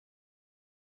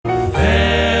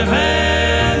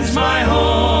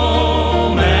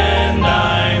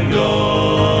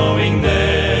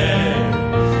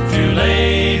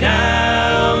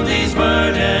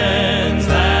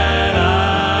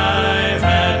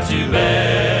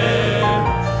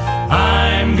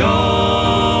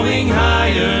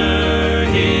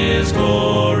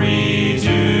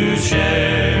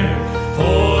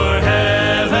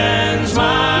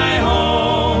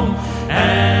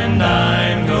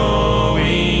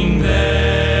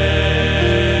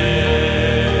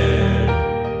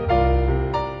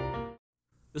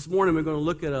morning we're going to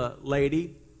look at a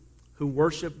lady who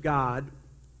worshiped God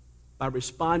by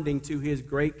responding to his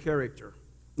great character.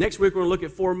 Next week we're going to look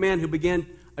at 4 men who began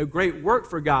a great work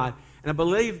for God. And I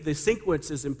believe the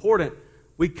sequence is important.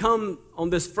 We come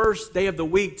on this first day of the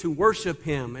week to worship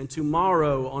him, and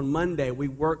tomorrow on Monday we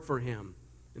work for him.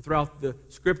 And throughout the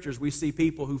scriptures we see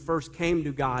people who first came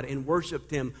to God and worshiped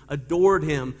him, adored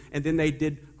him, and then they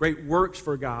did great works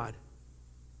for God.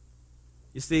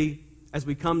 You see, as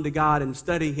we come to God and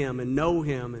study him and know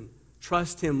him and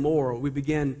trust him more, we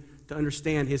begin to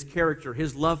understand his character,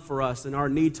 his love for us, and our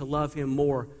need to love him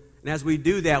more. And as we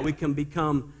do that, we can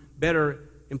become better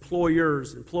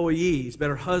employers, employees,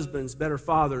 better husbands, better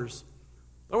fathers.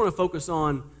 I want to focus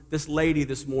on this lady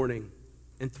this morning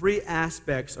and 3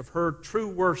 aspects of her true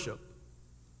worship,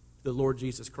 the Lord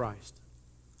Jesus Christ.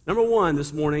 Number 1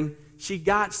 this morning, she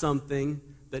got something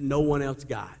that no one else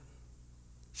got.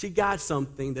 She got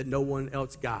something that no one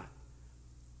else got.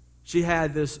 She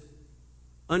had this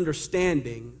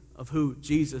understanding of who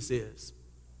Jesus is.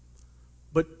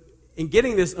 But in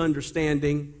getting this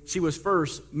understanding, she was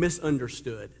first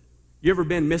misunderstood. You ever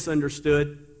been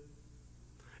misunderstood?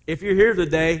 If you're here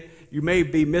today, you may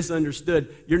be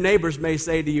misunderstood. Your neighbors may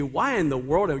say to you, why in the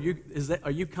world are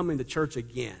you coming to church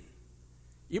again?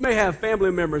 You may have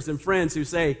family members and friends who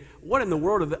say, what in the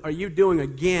world are you doing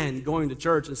again going to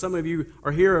church? And some of you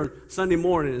are here on Sunday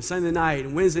morning and Sunday night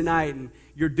and Wednesday night, and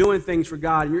you're doing things for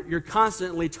God. You're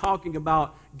constantly talking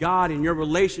about God and your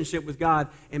relationship with God,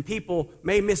 and people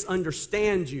may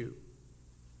misunderstand you.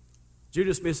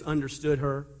 Judas misunderstood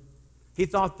her. He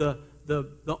thought the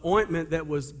ointment that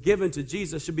was given to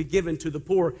Jesus should be given to the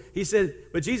poor.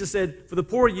 But Jesus said, for the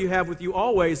poor you have with you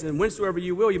always, and whensoever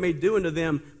you will, you may do unto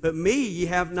them, but me ye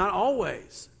have not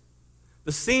always.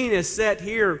 The scene is set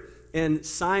here in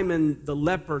Simon the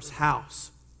leper's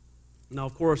house. Now,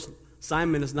 of course,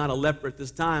 Simon is not a leper at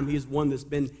this time. He's one that's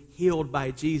been healed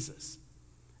by Jesus.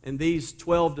 And these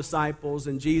 12 disciples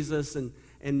and Jesus and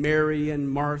Mary and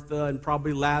Martha and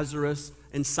probably Lazarus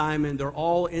and Simon, they're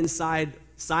all inside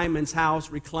Simon's house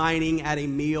reclining at a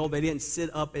meal. They didn't sit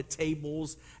up at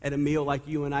tables at a meal like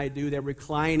you and I do. They're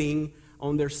reclining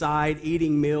on their side,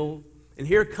 eating meal. And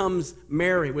here comes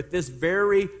Mary with this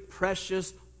very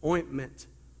precious ointment,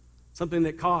 something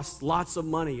that costs lots of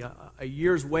money, a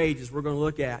year's wages we're going to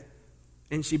look at.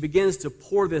 And she begins to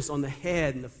pour this on the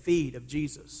head and the feet of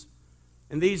Jesus.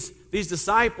 And these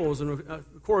disciples, and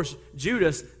of course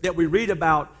Judas, that we read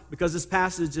about, because this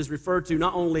passage is referred to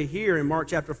not only here in Mark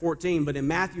chapter 14, but in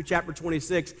Matthew chapter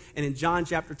 26 and in John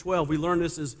chapter 12. We learn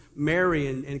this is Mary,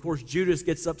 and of course Judas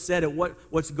gets upset at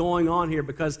what's going on here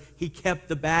because he kept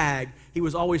the bag. He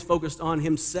was always focused on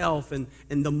himself and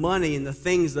the money and the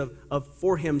things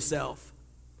for himself.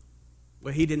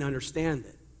 But he didn't understand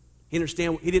it. He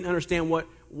didn't understand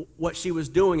what she was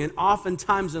doing. And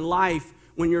oftentimes in life,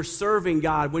 when you're serving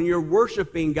God, when you're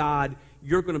worshiping God,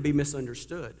 you're going to be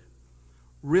misunderstood.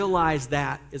 Realize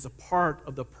that is a part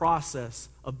of the process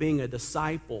of being a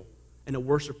disciple and a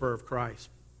worshiper of Christ.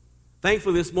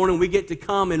 Thankfully, this morning we get to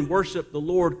come and worship the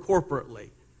Lord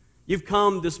corporately. You've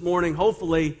come this morning,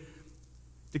 hopefully,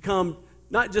 to come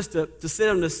not just to sit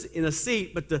in a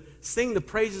seat, but to sing the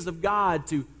praises of God,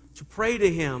 to pray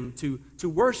to Him, to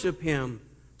worship Him,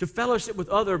 to fellowship with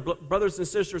other brothers and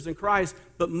sisters in Christ.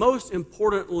 But most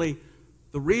importantly,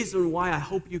 the reason why I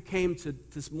hope you came to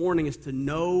this morning is to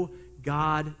know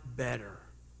God better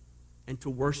and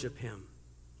to worship Him.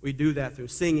 We do that through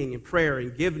singing and prayer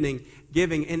and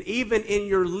giving, and even in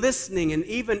your listening and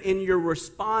even in your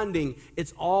responding,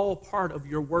 it's all part of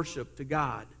your worship to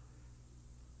God.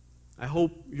 I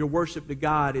hope your worship to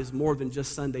God is more than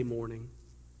just Sunday morning.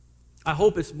 I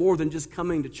hope it's more than just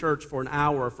coming to church for an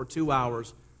hour or for 2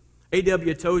 hours.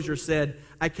 A.W. Tozer said,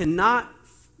 I cannot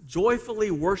joyfully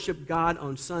worship God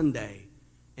on Sunday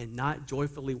and not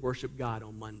joyfully worship God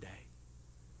on Monday.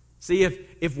 See,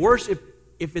 if worship,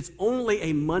 if it's only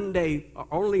a Monday or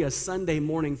only a Sunday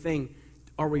morning thing,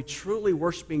 are we truly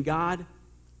worshiping God?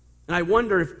 And I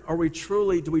wonder,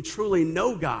 do we truly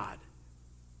know God?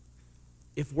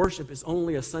 If worship is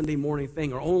only a Sunday morning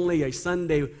thing, or only a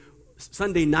Sunday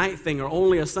night thing, or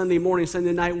only a Sunday morning,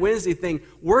 Sunday night, Wednesday thing,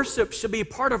 worship should be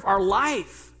part of our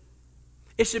life.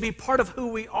 It should be part of who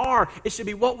we are. It should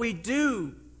be what we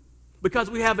do. Because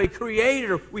we have a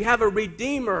Creator, we have a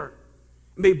Redeemer.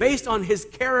 Based on His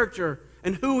character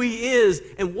and who He is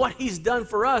and what He's done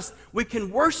for us, we can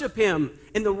worship Him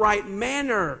in the right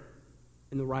manner,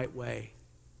 in the right way.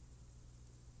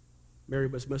 Mary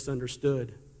was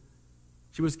misunderstood.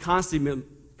 She was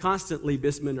constantly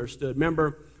misunderstood.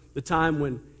 Remember the time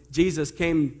when Jesus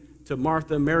came to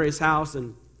Martha and Mary's house,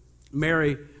 and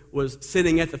Mary was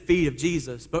sitting at the feet of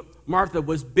Jesus, but Martha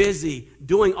was busy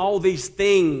doing all these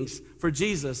things for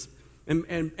Jesus.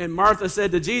 And Martha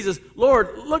said to Jesus,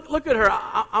 Lord, look at her.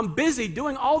 I'm busy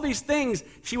doing all these things.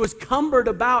 She was cumbered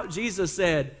about, Jesus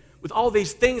said, with all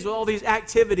these things, with all these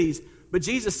activities. But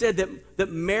Jesus said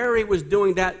that Mary was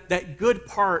doing that good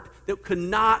part that could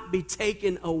not be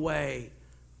taken away.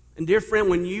 And dear friend,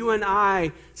 when you and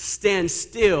I stand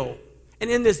still, and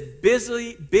in this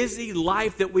busy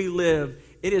life that we live,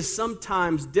 it is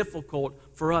sometimes difficult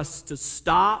for us to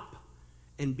stop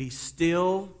and be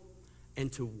still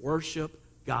and to worship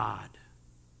God.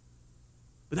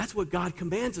 But that's what God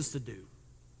commands us to do.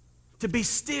 To be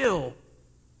still,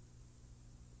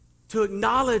 to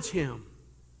acknowledge Him,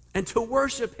 and to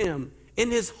worship Him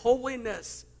in His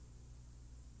holiness,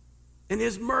 in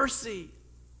His mercy,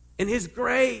 in His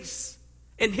grace,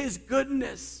 in His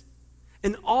goodness,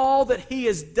 and all that He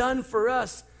has done for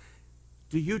us.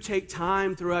 Do you take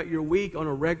time throughout your week on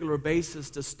a regular basis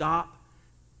to stop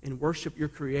and worship your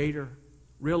Creator,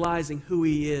 realizing who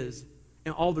He is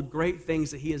and all the great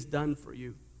things that He has done for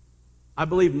you? I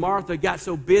believe Martha got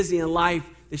so busy in life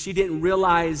that she didn't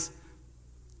realize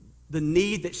the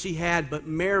need that she had, but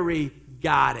Mary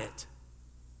got it.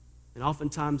 And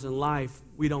oftentimes in life,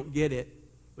 we don't get it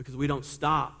because we don't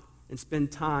stop and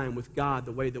spend time with God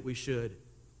the way that we should.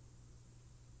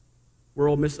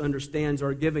 World misunderstands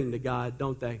our giving to God,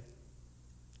 don't they?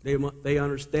 They don't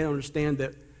understand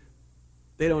that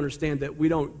we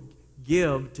don't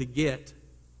give to get,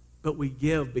 but we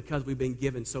give because we've been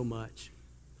given so much.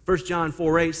 1 John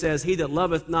 4:8 says, He that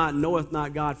loveth not knoweth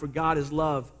not God, for God is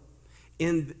love.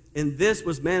 In this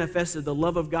was manifested the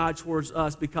love of God towards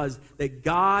us, because that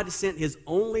God sent His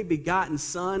only begotten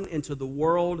Son into the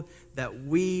world that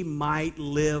we might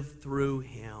live through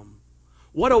Him.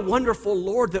 What a wonderful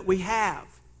Lord that we have.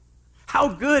 How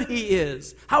good He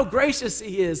is. How gracious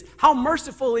He is. How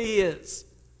merciful He is.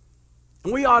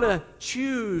 And we ought to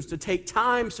choose to take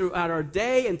time throughout our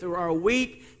day and through our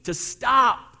week to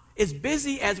stop, as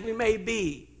busy as we may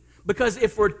be. Because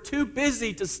if we're too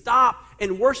busy to stop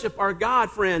and worship our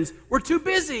God, friends, we're too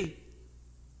busy.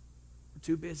 We're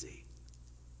too busy.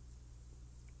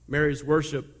 Mary's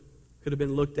worship could have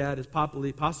been looked at as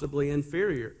possibly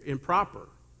inferior, improper,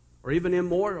 or even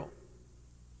immoral.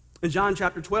 In John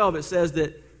chapter 12, it says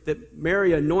that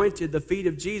Mary anointed the feet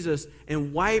of Jesus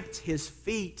and wiped His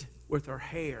feet with her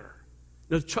hair.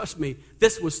 Now, trust me,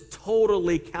 this was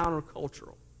totally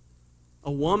countercultural.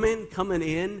 A woman coming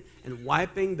in and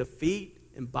wiping the feet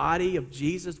and body of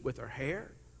Jesus with her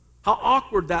hair. How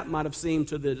awkward that might have seemed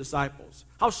to the disciples.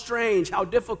 How strange, how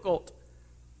difficult.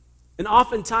 And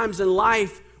oftentimes in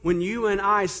life, when you and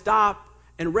I stop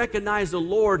and recognize the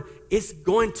Lord, it's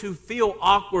going to feel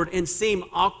awkward and seem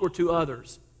awkward to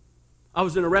others. I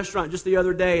was in a restaurant just the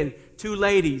other day, and two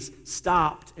ladies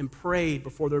stopped and prayed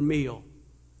before their meal.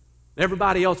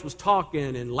 Everybody else was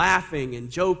talking and laughing and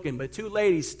joking, but two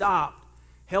ladies stopped,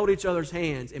 held each other's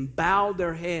hands, and bowed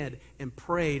their head and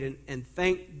prayed and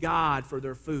thanked God for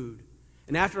their food.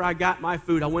 And after I got my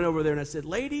food, I went over there and I said,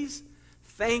 ladies,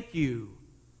 thank you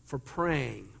for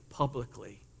praying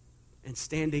publicly and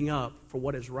standing up for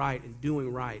what is right and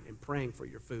doing right and praying for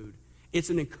your food. It's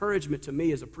an encouragement to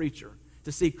me as a preacher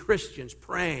to see Christians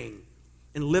praying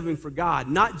and living for God,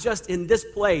 not just in this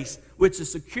place, which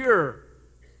is secure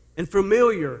and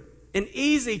familiar and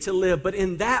easy to live, but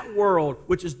in that world,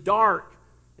 which is dark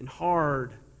and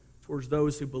hard towards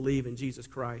those who believe in Jesus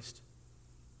Christ.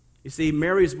 You see,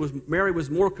 Mary was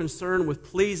more concerned with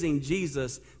pleasing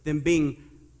Jesus than being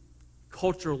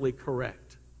culturally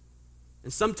correct.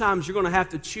 And sometimes you're going to have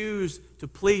to choose to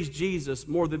please Jesus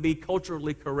more than be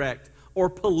culturally correct or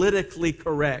politically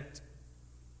correct.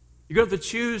 You're going to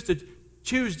have to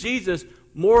choose Jesus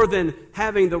more than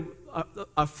having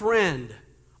a friend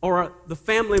or the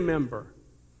family member.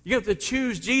 You have to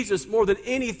choose Jesus more than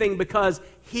anything because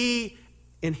He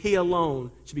and He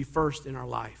alone should be first in our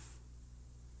life.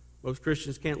 Most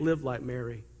Christians can't live like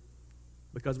Mary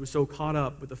because we're so caught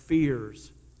up with the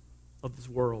fears of this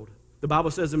world. The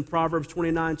Bible says in Proverbs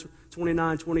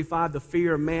 29:25, the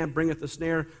fear of man bringeth a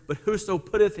snare, but whoso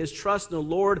putteth his trust in the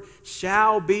Lord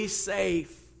shall be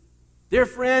safe. Dear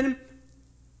friend,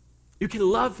 you can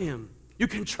love Him. You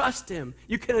can trust Him.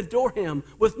 You can adore Him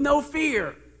with no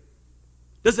fear.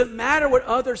 Does it matter what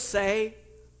others say?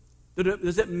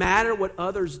 Does it matter what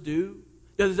others do?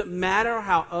 Does it matter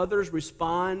how others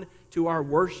respond to our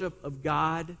worship of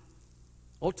God?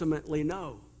 Ultimately,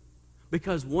 no.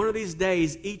 Because one of these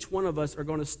days, each one of us are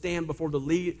going to stand before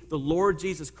the Lord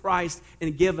Jesus Christ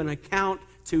and give an account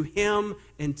to Him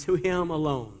and to Him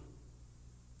alone.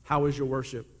 How is your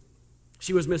worship?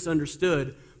 She was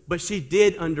misunderstood, but she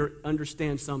did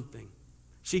understand something.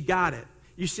 She got it.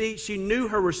 You see, she knew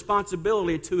her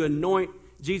responsibility to anoint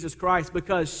Jesus Christ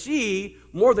because she,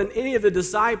 more than any of the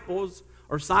disciples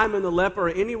or Simon the leper or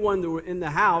anyone that were in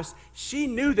the house, she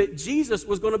knew that Jesus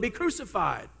was going to be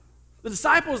crucified. The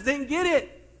disciples didn't get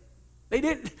it. They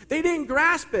didn't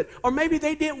grasp it, or maybe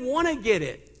they didn't want to get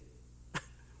it.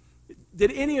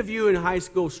 Did any of you in high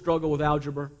school struggle with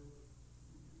algebra?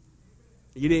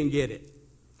 You didn't get it.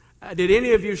 Did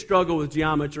any of you struggle with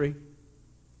geometry?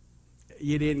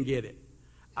 You didn't get it.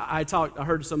 I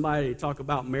heard somebody talk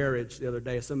about marriage the other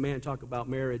day. Some man talk about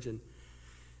marriage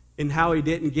and how he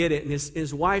didn't get it. And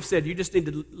his wife said, you just need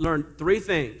to learn 3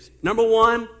 things. Number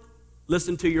 1,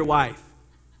 listen to your wife.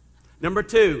 Number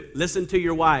 2, listen to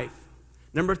your wife.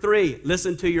 Number 3,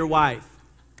 listen to your wife.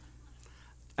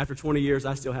 After 20 years,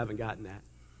 I still haven't gotten that.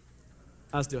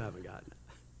 I still haven't gotten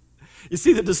it. You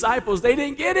see, the disciples, they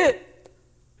didn't get it.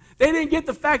 They didn't get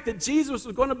the fact that Jesus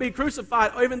was going to be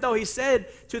crucified, even though he said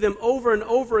to them over and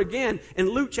over again. In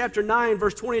Luke chapter 9,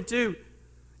 verse 22,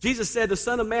 Jesus said, the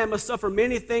Son of Man must suffer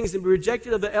many things and be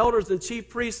rejected of the elders and chief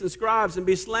priests and scribes and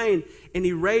be slain and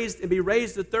be raised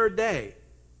the 3rd day.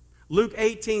 Luke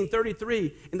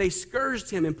 18:33, and they scourged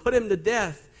him and put him to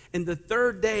death, and the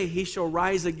 3rd day he shall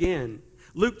rise again.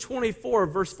 Luke 24,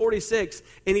 verse 46,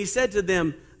 and he said to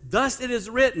them, thus it is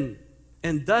written,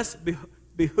 and thus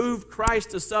behooved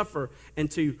Christ to suffer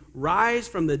and to rise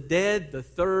from the dead the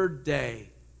 3rd day.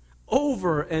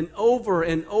 Over and over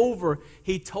and over,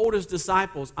 he told his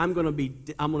disciples, I'm going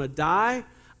to die,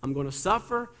 I'm going to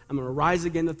suffer, I'm going to rise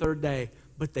again the 3rd day.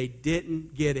 But they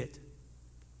didn't get it.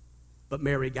 But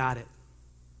Mary got it.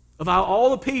 Of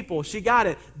all the people, she got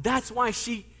it. That's why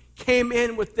she came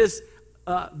in with this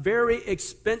very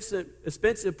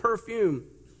expensive perfume.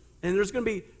 And there's going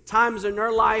to be times in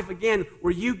her life, again,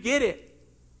 where you get it.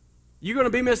 You're going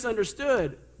to be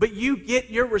misunderstood. But you get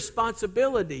your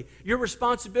responsibility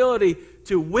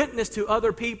to witness to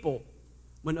other people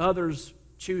when others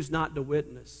choose not to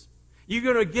witness. You're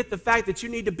going to get the fact that you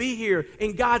need to be here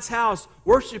in God's house,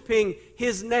 worshiping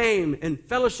his name and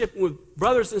fellowship with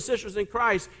brothers and sisters in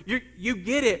Christ. You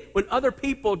get it when other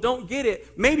people don't get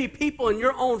it. Maybe people in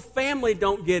your own family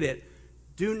don't get it.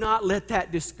 Do not let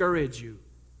that discourage you.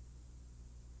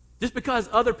 Just because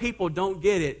other people don't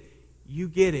get it, you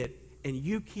get it. And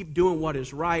you keep doing what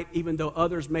is right, even though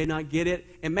others may not get it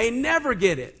and may never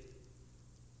get it.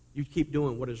 You keep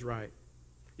doing what is right.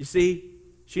 You see,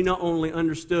 she not only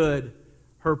understood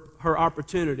her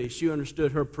opportunity, she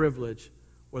understood her privilege,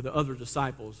 where the other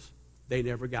disciples, they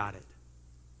never got it.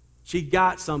 She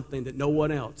got something that no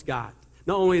one else got.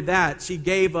 Not only that, she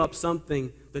gave up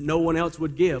something that no one else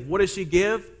would give. What did she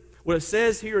give? Well, it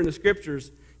says here in the scriptures,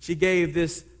 she gave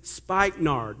this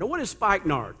spikenard. Now, what is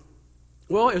spikenard?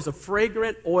 Well, it was a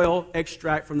fragrant oil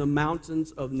extract from the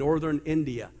mountains of northern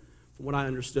India, from what I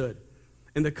understood.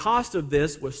 And the cost of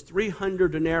this was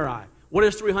 300 denarii. What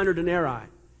is 300 denarii?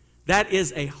 That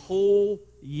is a whole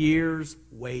year's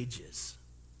wages.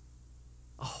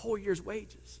 A whole year's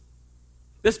wages.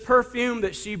 This perfume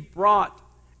that she brought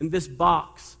in this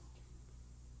box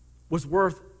was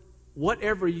worth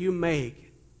whatever you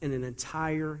make in an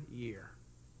entire year.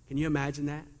 Can you imagine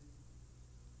that?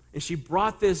 And she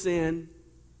brought this in,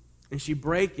 and she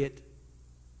broke it,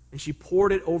 and she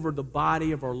poured it over the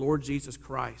body of our Lord Jesus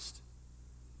Christ.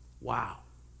 Wow.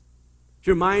 She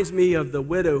reminds me of the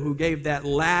widow who gave that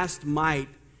last mite.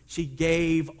 She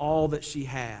gave all that she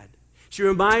had. She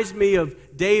reminds me of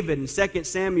David in 2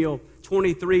 Samuel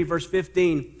 23, verse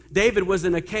 15. David was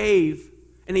in a cave,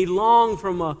 and he longed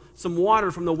for some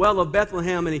water from the well of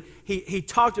Bethlehem, and he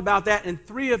talked about that, and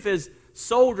 3 of his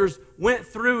soldiers went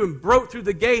through and broke through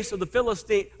the gates of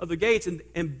the gates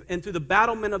and through the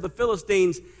battlement of the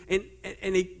Philistines, and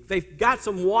they got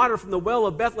some water from the well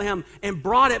of Bethlehem and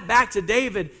brought it back to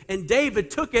David. And David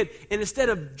took it, and instead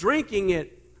of drinking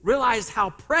it, realized how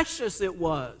precious it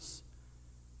was.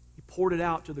 He poured it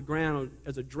out to the ground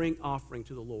as a drink offering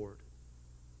to the Lord.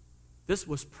 This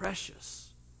was precious.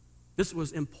 This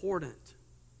was important.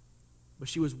 But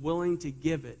she was willing to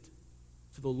give it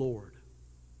to the Lord.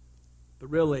 But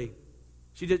really,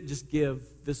 she didn't just give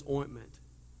this ointment.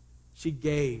 She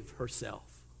gave herself.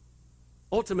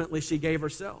 Ultimately, she gave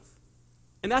herself.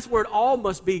 And that's where it all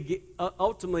must be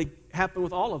ultimately happen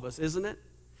with all of us, isn't it?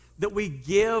 That we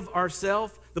give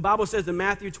ourselves. The Bible says in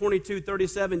Matthew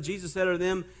 22:37, Jesus said to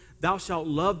them, thou shalt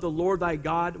love the Lord thy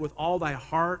God with all thy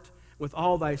heart, with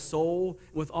all thy soul,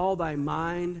 with all thy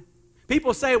mind.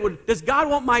 People say, well, does God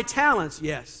want my talents?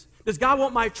 Yes. Does God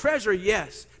want my treasure?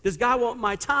 Yes. Does God want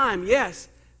my time? Yes.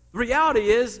 The reality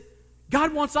is,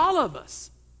 God wants all of us.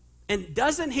 And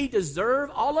doesn't he deserve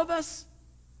all of us?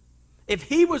 If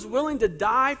he was willing to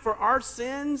die for our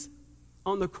sins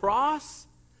on the cross,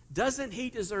 doesn't he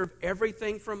deserve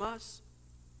everything from us?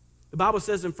 The Bible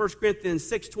says in 1 Corinthians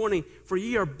 6:20, "For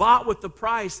ye are bought with the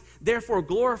price, therefore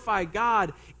glorify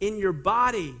God in your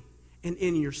body and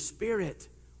in your spirit,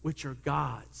 which are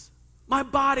God's." My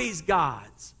body's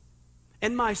God's.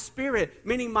 And my spirit,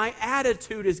 meaning my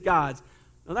attitude, is God's.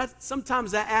 Now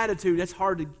sometimes that attitude, that's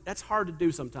hard to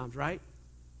do sometimes, right?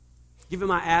 Giving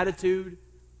my attitude,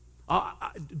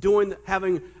 having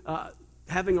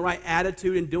the right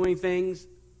attitude in doing things.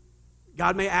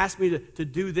 God may ask me to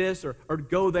do this or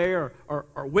go there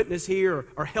or witness here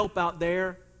or help out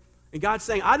there. And God's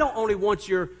saying, I don't only want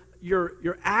your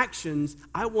actions,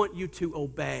 I want you to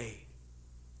obey.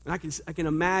 And I can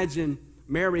imagine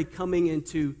Mary coming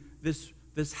into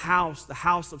this house, the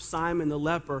house of Simon the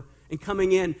leper, and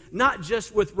coming in not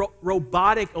just with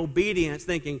robotic obedience,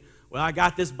 thinking, well, I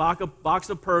got this box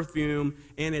of perfume,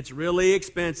 and it's really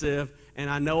expensive, and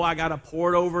I know I got to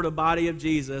pour it over the body of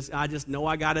Jesus. I just know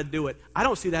I got to do it. I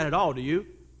don't see that at all, do you?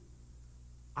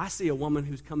 I see a woman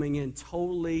who's coming in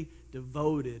totally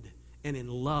devoted and in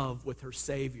love with her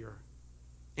Savior.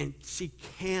 And she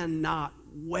cannot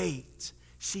wait.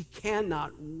 She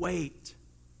cannot wait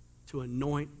to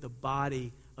anoint the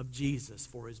body of Jesus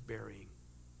for his burying.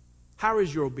 How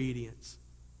is your obedience?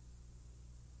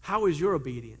 How is your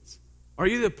obedience? Are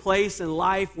you the place in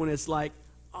life when it's like,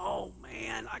 oh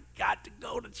man, I got to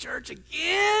go to church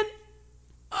again?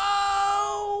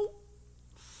 Oh,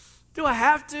 do I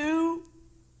have to?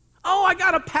 Oh, I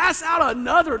got to pass out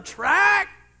another tract?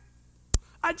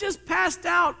 I just passed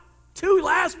out 2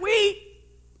 last week.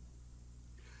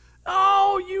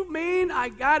 Oh, you mean I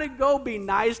got to go be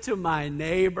nice to my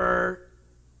neighbor?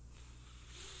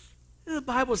 The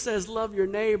Bible says love your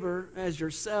neighbor as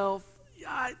yourself.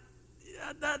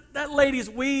 That lady's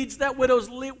weeds, that widow's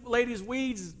lady's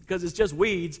weeds, because it's just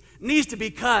weeds, needs to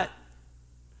be cut.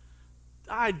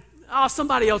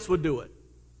 Somebody else would do it.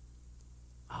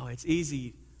 Oh, it's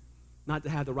easy not to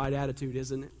have the right attitude,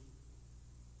 isn't it?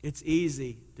 It's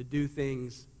easy to do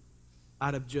things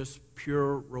out of just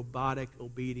pure robotic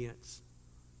obedience.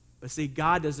 But see,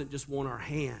 God doesn't just want our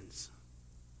hands.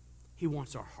 He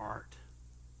wants our heart.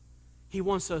 He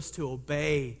wants us to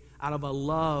obey out of a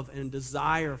love and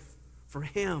desire for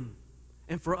him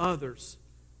and for others.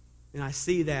 And I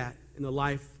see that in the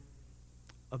life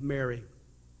of Mary.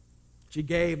 She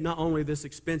gave not only this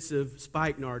expensive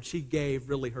spikenard, she gave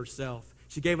really herself.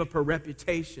 She gave up her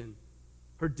reputation,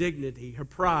 her dignity, her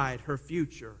pride, her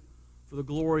future, for the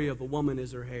glory of a woman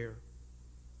is her hair.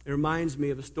 It reminds me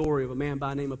of a story of a man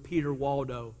by the name of Peter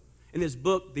Waldo. In his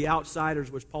book, The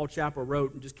Outsiders, which Paul Chappell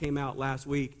wrote and just came out last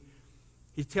week,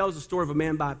 he tells the story of a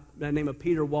man by the name of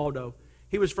Peter Waldo.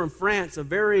 He was from France, a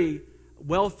very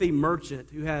wealthy merchant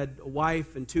who had a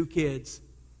wife and 2 kids.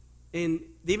 And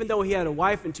even though he had a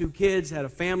wife and 2 kids, had a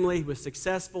family, he was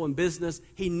successful in business,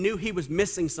 he knew he was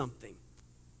missing something.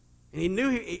 And he knew,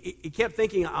 he kept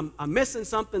thinking, I'm missing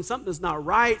something, something's not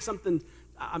right,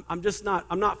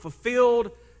 I'm not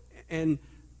fulfilled. And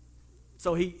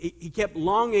so he kept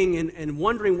longing and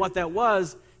wondering what that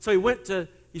was. So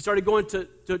he started going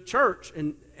to church,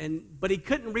 but he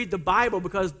couldn't read the Bible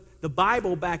because the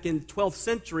Bible back in the 12th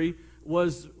century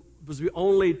was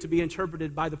only to be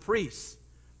interpreted by the priests.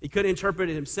 He couldn't interpret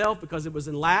it himself because it was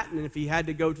in Latin, and if he had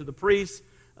to go to the priests,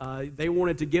 they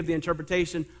wanted to give the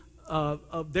interpretation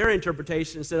of their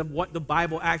interpretation instead of what the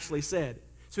Bible actually said.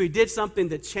 So he did something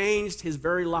that changed his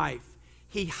very life.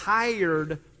 He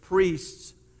hired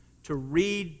priests to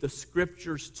read the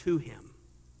scriptures to him,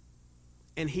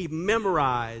 and he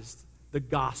memorized the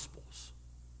Gospels: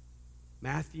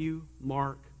 Matthew,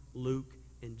 Mark, Luke,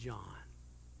 and John.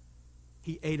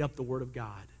 He ate up the Word of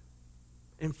God.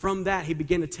 And from that, he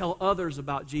began to tell others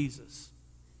about Jesus.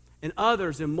 And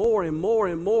others, and more and more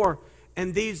and more.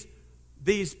 And these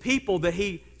people that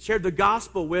he shared the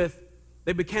gospel with,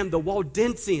 they became the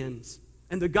Waldensians.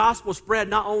 And the gospel spread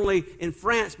not only in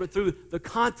France, but through the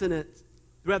continent,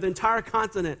 throughout the entire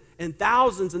continent. And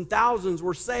thousands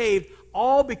were saved,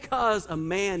 all because a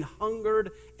man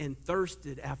hungered and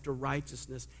thirsted after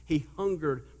righteousness. He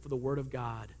hungered for the Word of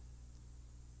God.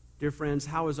 Dear friends,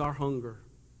 how is our hunger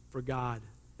for God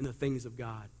and the things of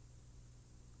God?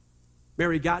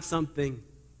 Mary got something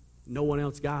no one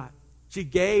else got. She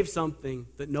gave something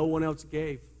that no one else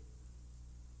gave.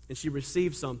 And she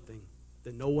received something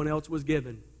that no one else was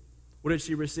given. What did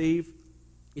she receive?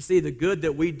 You see, the good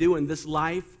that we do in this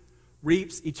life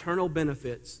reaps eternal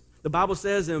benefits. The Bible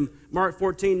says in Mark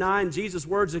 14:9, Jesus'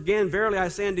 words again, "Verily I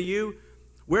say unto you,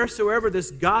 wheresoever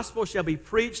this gospel shall be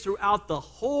preached throughout the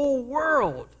whole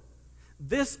world,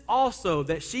 this also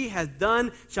that she has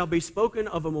done shall be spoken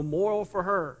of a memorial for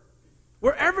her.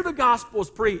 Wherever the gospel is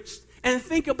preached, and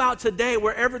think about today,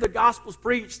 wherever the gospel is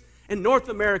preached, in North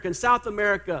America and South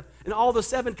America and all the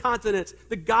 7 continents,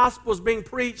 the gospel is being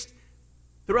preached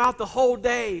throughout the whole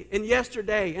day and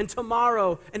yesterday and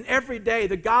tomorrow and every day.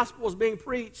 The gospel is being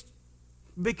preached.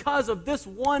 Because of this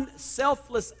one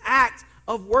selfless act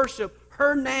of worship,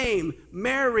 her name,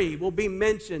 Mary, will be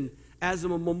mentioned as a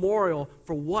memorial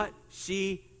for what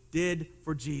she did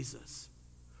for Jesus.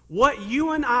 What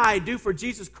you and I do for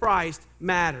Jesus Christ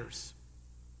matters.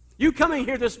 You coming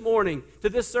here this morning to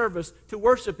this service to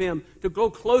worship Him, to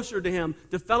go closer to Him,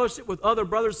 to fellowship with other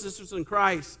brothers and sisters in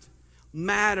Christ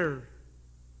matter.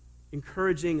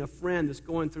 Encouraging a friend that's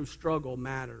going through struggle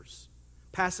matters.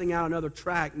 Passing out another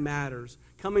tract matters.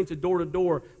 Coming to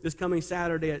door this coming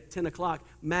Saturday at 10 o'clock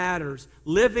matters.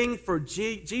 Living for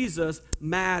Jesus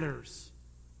matters.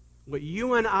 What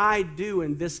you and I do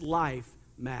in this life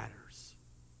matters.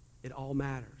 It all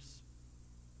matters.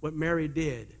 What Mary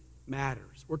did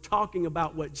matters. We're talking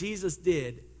about what Jesus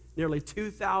did nearly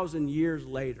 2,000 years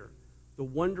later. The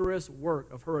wondrous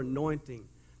work of her anointing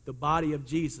the body of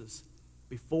Jesus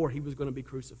before He was going to be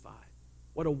crucified.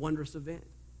 What a wondrous event.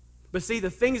 But see, the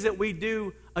things that we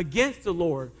do against the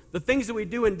Lord, the things that we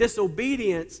do in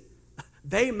disobedience,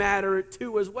 they matter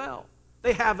too as well.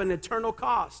 They have an eternal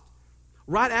cost.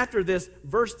 Right after this,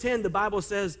 verse 10, the Bible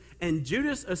says, and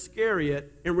Judas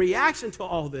Iscariot, in reaction to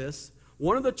all this,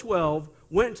 one of the 12,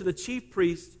 went to the chief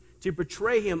priests to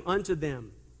betray Him unto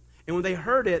them. And when they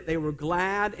heard it, they were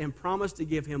glad and promised to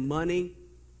give Him money,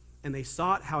 and they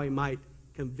sought how He might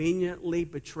conveniently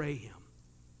betray Him.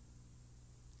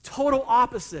 Total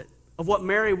opposite of what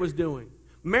Mary was doing.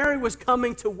 Mary was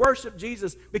coming to worship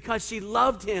Jesus because she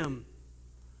loved Him.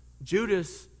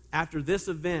 Judas, after this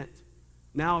event,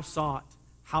 now sought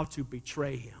how to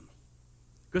betray Him.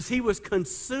 Because he was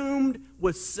consumed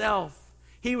with self.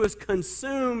 He was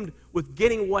consumed with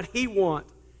getting what he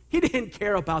wanted. He didn't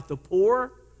care about the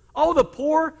poor. Oh, the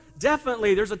poor,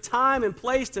 definitely, there's a time and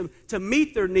place to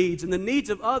meet their needs and the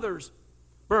needs of others.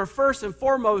 But our first and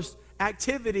foremost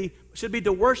activity should be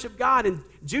to worship God. And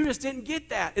Judas didn't get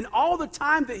that. And all the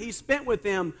time that he spent with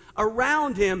Him,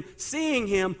 around Him, seeing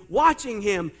Him, watching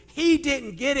Him, he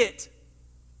didn't get it.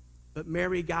 But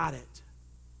Mary got it.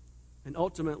 And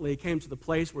ultimately, it came to the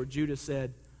place where Judas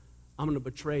said, I'm going to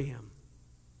betray Him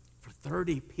for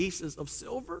 30 pieces of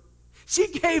silver. She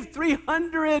gave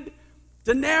 300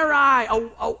 denarii,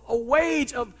 a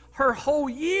wage of her whole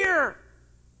year.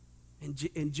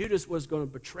 And Judas was going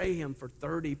to betray Him for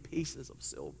 30 pieces of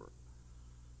silver.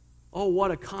 Oh, what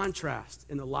a contrast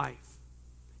in the life.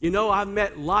 You know, I've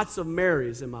met lots of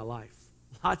Marys in my life.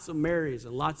 Lots of Marys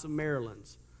and lots of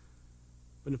Marilyns.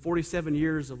 But in 47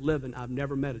 years of living, I've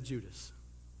never met a Judas.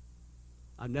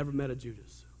 I've never met a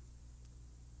Judas.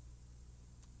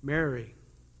 Mary,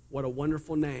 what a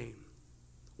wonderful name.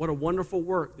 What a wonderful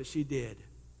work that she did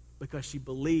because she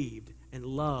believed and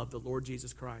loved the Lord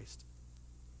Jesus Christ.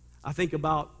 I think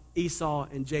about Esau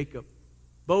and Jacob,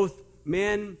 both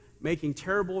men making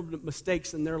terrible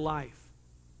mistakes in their life.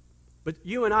 But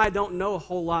you and I don't know a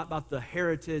whole lot about the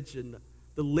heritage and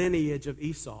the lineage of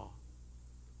Esau.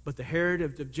 But the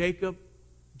heritage of Jacob,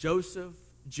 Joseph,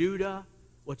 Judah,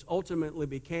 which ultimately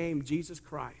became Jesus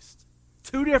Christ.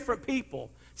 Two different people,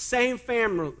 same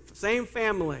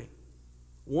family.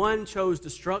 One chose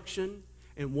destruction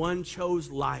and one chose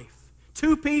life.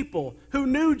 Two people who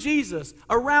knew Jesus,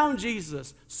 around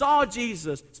Jesus, saw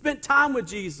Jesus, spent time with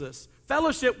Jesus,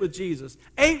 fellowship with Jesus,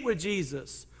 ate with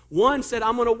Jesus. One said,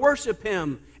 I'm going to worship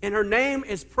Him, and her name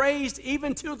is praised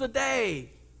even till today.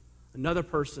 Another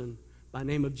person by the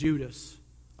name of Judas,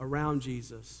 around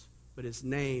Jesus, but his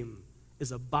name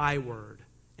is a byword,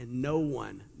 and no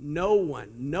one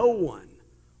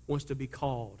wants to be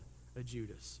called a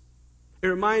Judas. It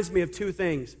reminds me of two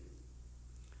things.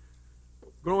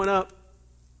 Growing up,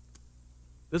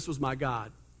 this was my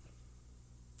God.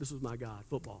 This was my God,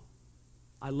 football.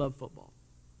 I love football.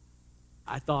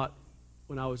 I thought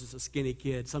when I was just a skinny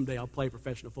kid, someday I'll play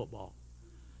professional football.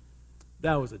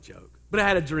 That was a joke. But I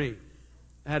had a dream.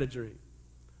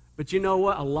 But you know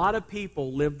what? A lot of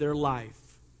people live their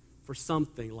life for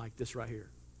something like this right here.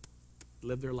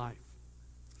 Live their life.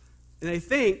 And they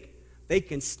think they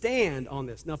can stand on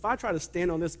this. Now, if I try to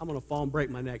stand on this, I'm going to fall and break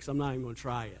my neck, so I'm not even going to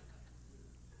try it.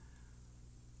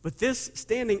 But this,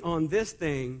 standing on this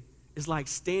thing, is like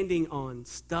standing on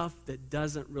stuff that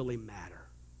doesn't really matter.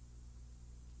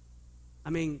 I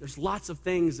mean, there's lots of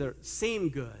things that seem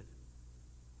good.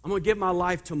 I'm going to give my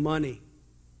life to money.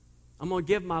 I'm going to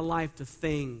give my life to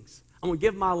things. I'm going to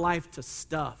give my life to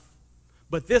stuff.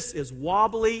 But this is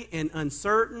wobbly and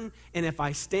uncertain, and if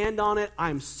I stand on it,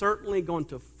 I'm certainly going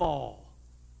to fall.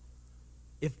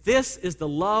 If this is the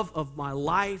love of my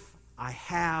life, I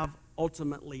have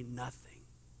ultimately nothing.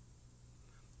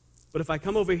 But if I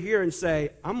come over here and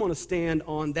say, I'm going to stand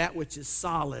on that which is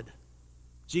solid,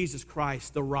 Jesus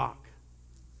Christ, the rock,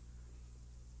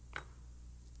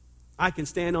 I can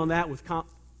stand on that with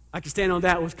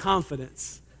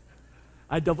confidence.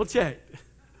 I double-checked.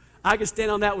 I can stand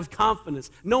on that with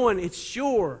confidence, knowing it's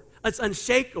sure, it's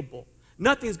unshakable.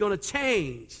 Nothing's going to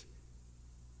change.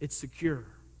 It's secure.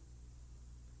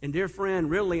 And dear friend,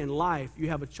 really in life, you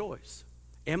have a choice.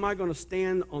 Am I going to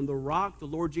stand on the rock, the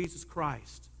Lord Jesus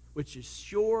Christ, which is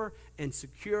sure and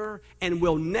secure and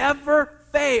will never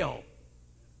fail?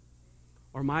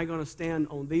 Or am I going to stand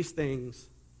on these things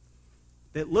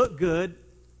that look good,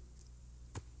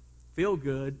 feel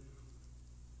good,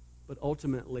 but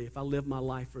ultimately, if I live my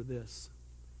life for this,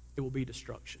 it will be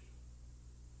destruction?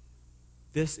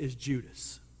 This is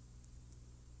Judas.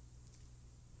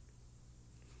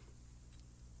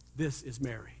 This is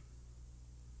Mary.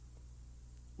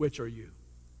 Which are you?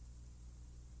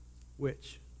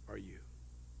 Which are you?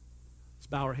 Let's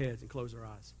bow our heads and close our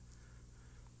eyes.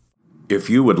 If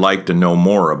you would like to know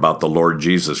more about the Lord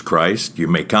Jesus Christ, you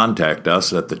may contact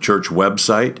us at the church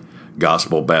website,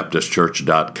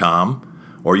 gospelbaptistchurch.com,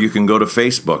 or you can go to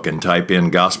Facebook and type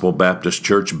in Gospel Baptist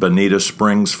Church, Bonita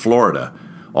Springs, Florida.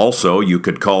 Also, you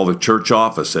could call the church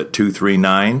office at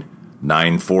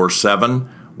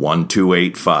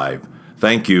 239-947-1285.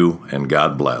 Thank you, and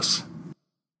God bless.